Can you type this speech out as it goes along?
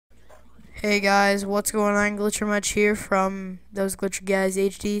Hey guys, what's going on? Glitcher Much here from Those Glitcher Guys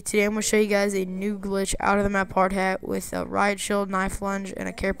HD. Today I'm going to show you guys a new glitch out of the map Hardhat with a riot shield, knife lunge, and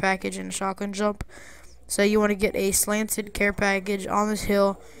a care package and a shotgun jump. So you want to get a slanted care package on this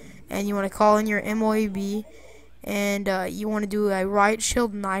hill, and you want to call in your MOAB, and you want to do a riot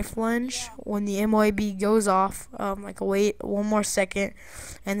shield knife lunge. When the MOAB goes off, wait one more second,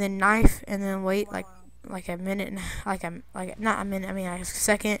 and then knife, and then wait like a minute, not a minute, I mean a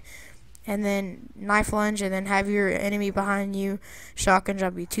second. And then knife lunge, and then have your enemy behind you shotgun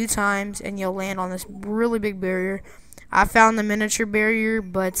jump you 2 times, and you'll land on this really big barrier. I found the miniature barrier,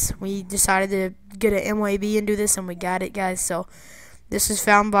 but we decided to get an MOAB and do this, and we got it, guys. So this is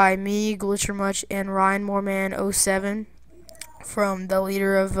found by me, Glitcher Much, and Ryan Moorman 07 from the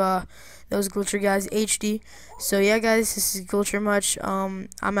leader of Those Glitcher Guys HD. So yeah, guys, this is Glitcher Much. I'm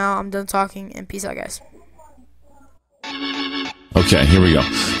out. I'm done talking, and peace out, guys. Okay, here we go.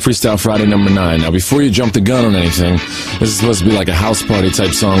 Freestyle Friday number 9. Now, before you jump the gun on anything, this is supposed to be like a house party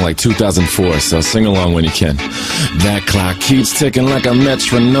type song like 2004, so sing along when you can. That clock keeps ticking like a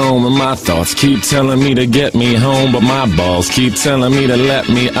metronome, and my thoughts keep telling me to get me home, but my balls keep telling me to let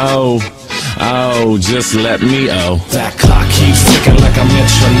me just let me That clock keeps ticking like a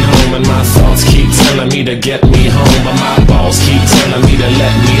metronome, and my thoughts keep telling me to get me home, but my balls keep telling me to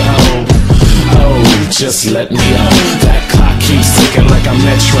let me just let me That clock keeps ticking like a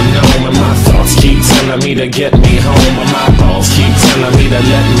metronome, and my thoughts keep telling me to get me home, but my balls keep telling me to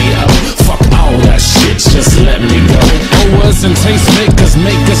let me Fuck all that shit, just let me go. Owers and tastemakers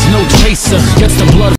make us no chaser. Gets the blood